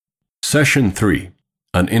Session 3,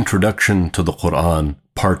 An Introduction to the Quran,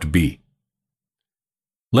 Part B.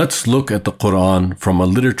 Let's look at the Quran from a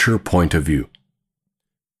literature point of view.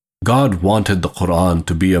 God wanted the Quran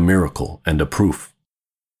to be a miracle and a proof.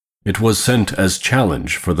 It was sent as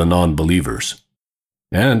challenge for the non-believers.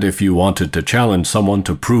 And if you wanted to challenge someone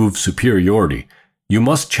to prove superiority, you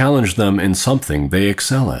must challenge them in something they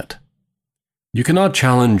excel at. You cannot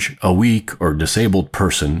challenge a weak or disabled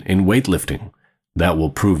person in weightlifting. That will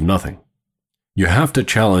prove nothing. You have to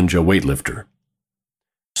challenge a weightlifter.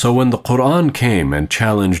 So when the Quran came and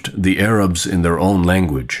challenged the Arabs in their own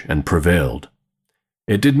language and prevailed,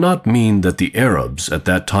 it did not mean that the Arabs at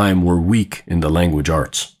that time were weak in the language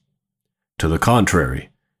arts. To the contrary,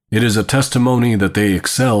 it is a testimony that they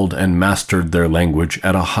excelled and mastered their language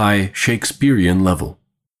at a high Shakespearean level.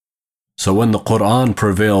 So when the Quran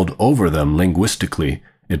prevailed over them linguistically,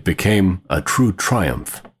 it became a true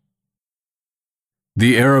triumph.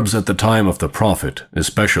 The Arabs at the time of the Prophet,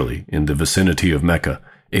 especially in the vicinity of Mecca,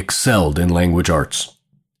 excelled in language arts.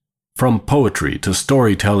 From poetry to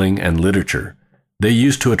storytelling and literature, they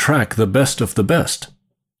used to attract the best of the best.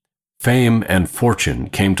 Fame and fortune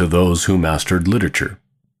came to those who mastered literature.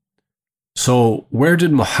 So where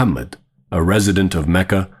did Muhammad, a resident of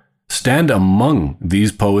Mecca, stand among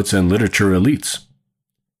these poets and literature elites?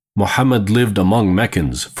 Muhammad lived among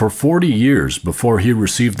Meccans for 40 years before he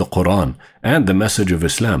received the Quran and the message of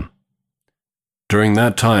Islam. During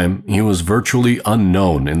that time, he was virtually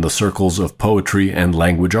unknown in the circles of poetry and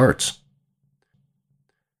language arts.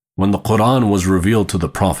 When the Quran was revealed to the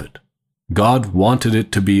Prophet, God wanted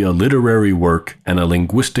it to be a literary work and a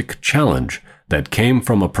linguistic challenge that came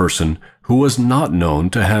from a person who was not known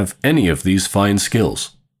to have any of these fine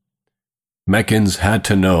skills. Meccans had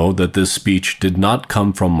to know that this speech did not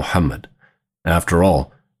come from Muhammad. After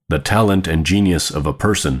all, the talent and genius of a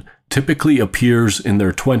person typically appears in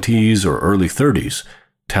their 20s or early 30s.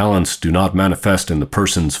 Talents do not manifest in the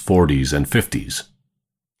person's 40s and 50s.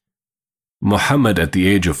 Muhammad at the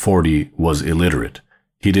age of 40 was illiterate.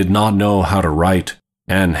 He did not know how to write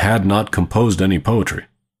and had not composed any poetry.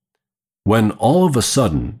 When all of a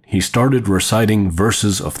sudden he started reciting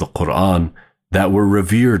verses of the Quran that were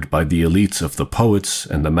revered by the elites of the poets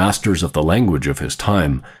and the masters of the language of his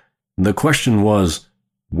time, the question was,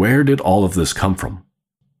 where did all of this come from?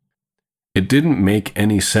 It didn't make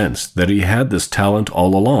any sense that he had this talent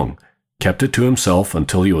all along, kept it to himself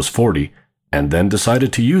until he was 40, and then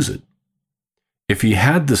decided to use it. If he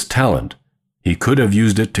had this talent, he could have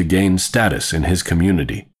used it to gain status in his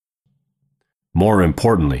community. More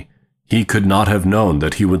importantly, he could not have known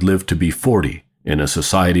that he would live to be 40 in a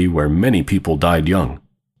society where many people died young.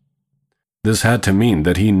 This had to mean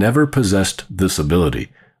that he never possessed this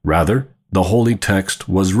ability. Rather, the holy text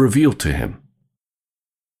was revealed to him.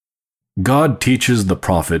 God teaches the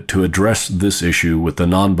Prophet to address this issue with the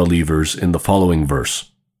non-believers in the following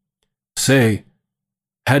verse. Say,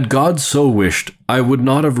 "Had God so wished, I would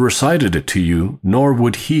not have recited it to you, nor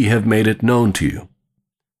would he have made it known to you.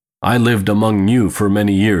 I lived among you for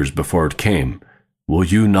many years before it came. Will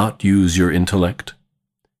you not use your intellect?"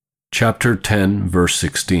 Chapter 10, verse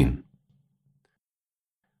 16.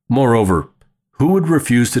 Moreover, who would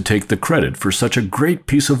refuse to take the credit for such a great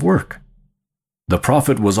piece of work? The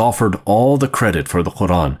Prophet was offered all the credit for the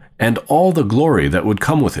Quran and all the glory that would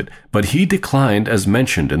come with it, but he declined as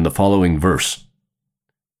mentioned in the following verse.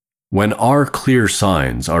 When our clear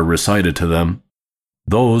signs are recited to them,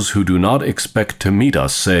 those who do not expect to meet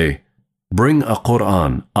us say, "Bring a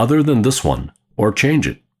Quran other than this one, or change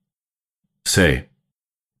it." Say,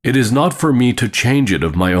 "It is not for me to change it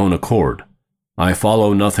of my own accord. I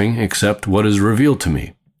follow nothing except what is revealed to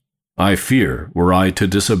me. I fear, were I to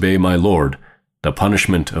disobey my Lord, the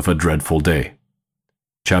punishment of a dreadful day."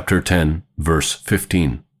 Chapter 10, verse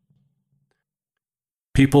 15.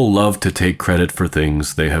 People love to take credit for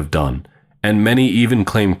things they have done, and many even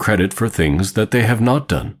claim credit for things that they have not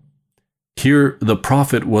done. Here the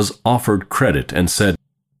Prophet was offered credit and said,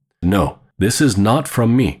 "No, this is not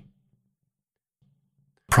from me."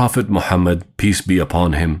 Prophet Muhammad, peace be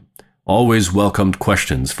upon him, always welcomed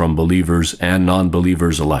questions from believers and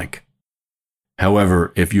non-believers alike.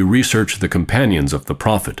 However, if you research the companions of the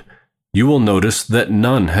Prophet, you will notice that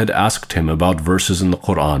none had asked him about verses in the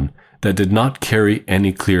Quran that did not carry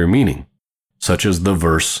any clear meaning, such as the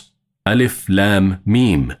verse Alif Lam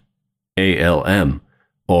Mim, ALM,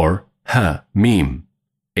 or Ha Mim,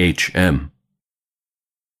 HM.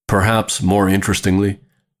 Perhaps more interestingly,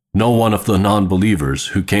 no one of the non-believers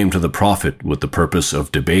who came to the Prophet with the purpose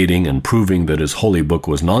of debating and proving that his holy book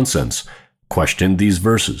was nonsense questioned these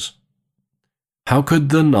verses. How could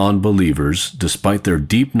the non-believers, despite their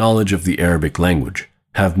deep knowledge of the Arabic language,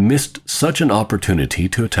 have missed such an opportunity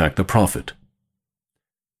to attack the Prophet.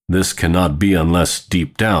 This cannot be unless,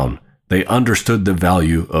 deep down, they understood the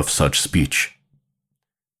value of such speech.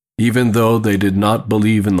 Even though they did not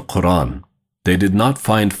believe in the Quran, they did not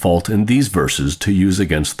find fault in these verses to use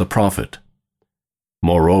against the Prophet.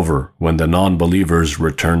 Moreover, when the non-believers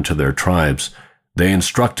returned to their tribes, they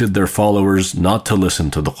instructed their followers not to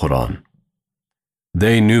listen to the Quran.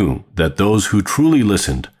 They knew that those who truly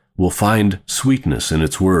listened will find sweetness in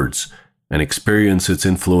its words and experience its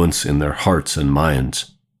influence in their hearts and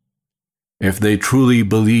minds. If they truly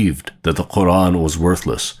believed that the Quran was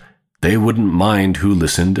worthless, they wouldn't mind who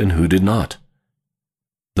listened and who did not.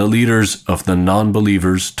 The leaders of the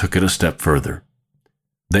non-believers took it a step further.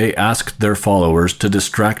 They asked their followers to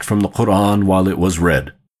distract from the Quran while it was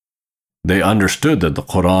read. They understood that the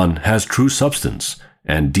Quran has true substance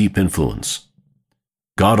and deep influence.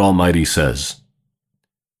 God Almighty says,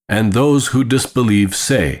 "And those who disbelieve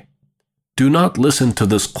say, 'Do not listen to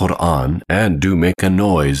this Quran and do make a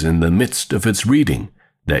noise in the midst of its reading,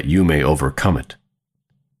 that you may overcome it.'"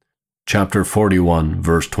 Chapter 41,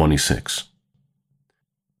 verse 26.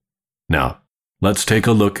 Now, let's take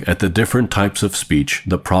a look at the different types of speech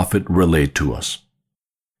the Prophet relayed to us.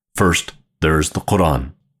 First, there is the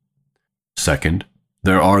Quran. Second,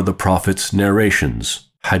 there are the Prophet's narrations,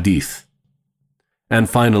 hadith. And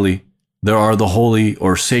finally, there are the holy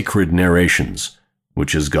or sacred narrations,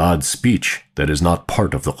 which is God's speech that is not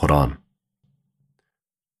part of the Quran.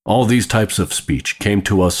 All these types of speech came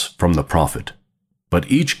to us from the Prophet, but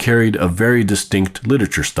each carried a very distinct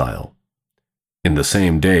literature style. In the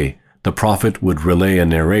same day, the Prophet would relay a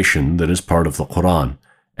narration that is part of the Quran,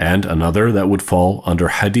 and another that would fall under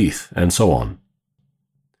hadith, and so on.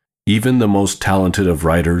 Even the most talented of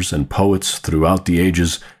writers and poets throughout the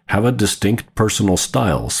ages have a distinct personal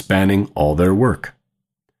style spanning all their work.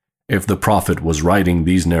 If the Prophet was writing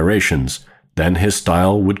these narrations, then his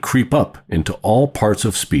style would creep up into all parts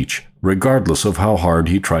of speech, regardless of how hard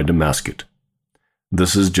he tried to mask it.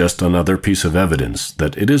 This is just another piece of evidence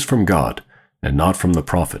that it is from God, and not from the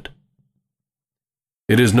Prophet.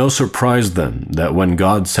 It is no surprise, then, that when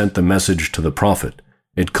God sent the message to the Prophet,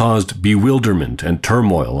 it caused bewilderment and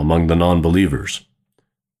turmoil among the non-believers.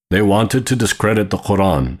 They wanted to discredit the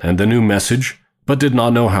Quran and the new message, but did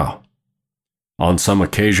not know how. On some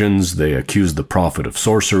occasions, they accused the Prophet of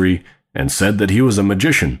sorcery and said that he was a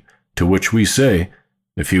magician, to which we say,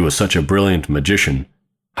 if he was such a brilliant magician,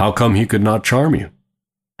 how come he could not charm you?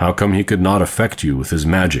 How come he could not affect you with his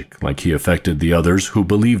magic like he affected the others who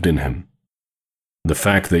believed in him? The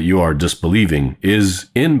fact that you are disbelieving is,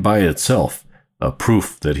 in by itself, a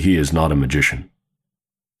proof that he is not a magician.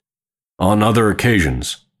 On other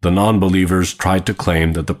occasions, the non-believers tried to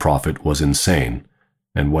claim that the Prophet was insane,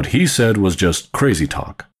 and what he said was just crazy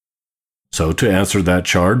talk. So to answer that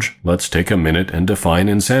charge, let's take a minute and define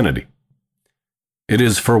insanity. It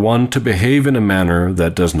is for one to behave in a manner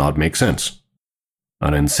that does not make sense.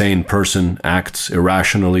 An insane person acts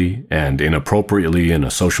irrationally and inappropriately in a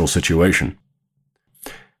social situation.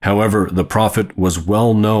 However, the Prophet was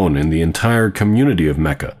well known in the entire community of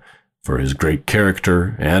Mecca for his great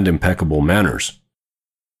character and impeccable manners.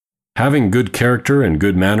 Having good character and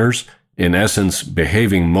good manners, in essence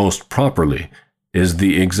behaving most properly, is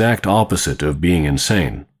the exact opposite of being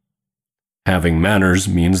insane. Having manners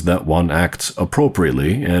means that one acts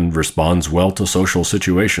appropriately and responds well to social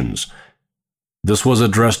situations. This was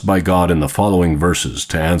addressed by God in the following verses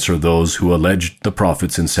to answer those who alleged the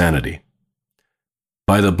Prophet's insanity.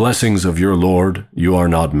 By the blessings of your Lord, you are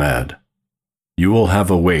not mad. You will have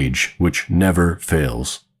a wage which never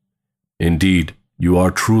fails. Indeed, you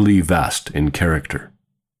are truly vast in character.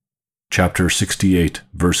 Chapter 68,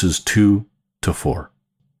 verses 2 to 4.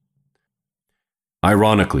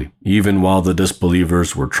 Ironically, even while the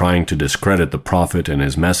disbelievers were trying to discredit the Prophet and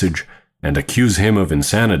his message and accuse him of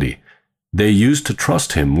insanity, they used to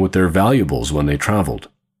trust him with their valuables when they traveled.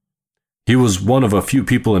 He was one of a few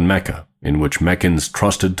people in Mecca in which Meccans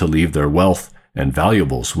trusted to leave their wealth and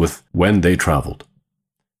valuables with when they traveled.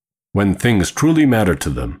 When things truly mattered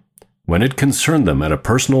to them, when it concerned them at a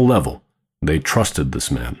personal level, they trusted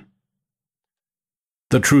this man.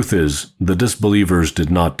 The truth is, the disbelievers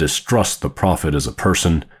did not distrust the Prophet as a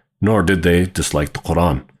person, nor did they dislike the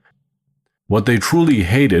Quran. What they truly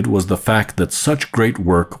hated was the fact that such great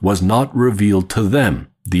work was not revealed to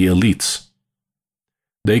them, the elites.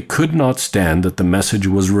 They could not stand that the message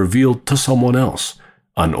was revealed to someone else,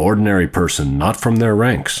 an ordinary person not from their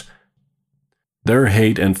ranks. Their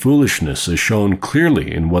hate and foolishness is shown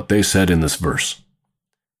clearly in what they said in this verse.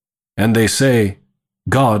 And they say,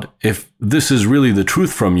 God, if this is really the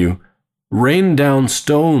truth from you, rain down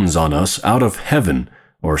stones on us out of heaven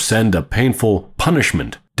or send a painful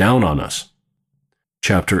punishment down on us.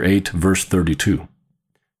 Chapter 8, verse 32.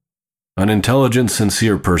 An intelligent,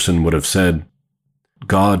 sincere person would have said,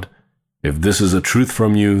 God, if this is a truth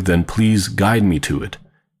from you, then please guide me to it.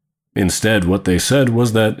 Instead, what they said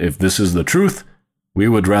was that if this is the truth, we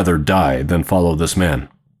would rather die than follow this man.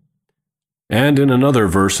 And in another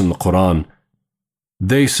verse in the Quran,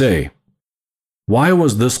 they say, why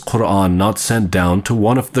was this Quran not sent down to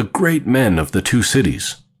one of the great men of the two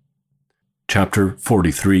cities? Chapter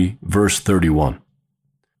 43, verse 31.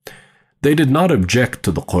 They did not object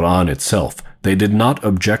to the Quran itself. They did not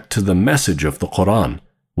object to the message of the Quran.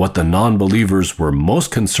 What the non-believers were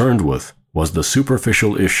most concerned with was the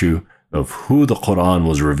superficial issue of who the Quran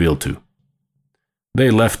was revealed to. They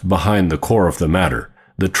left behind the core of the matter,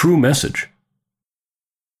 the true message.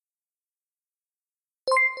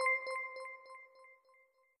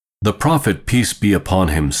 The Prophet, peace be upon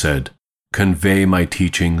him, said, convey my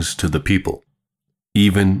teachings to the people,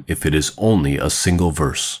 even if it is only a single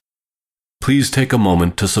verse. Please take a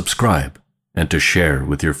moment to subscribe and to share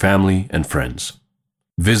with your family and friends.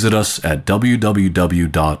 Visit us at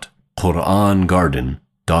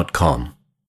www.qurangarden.com.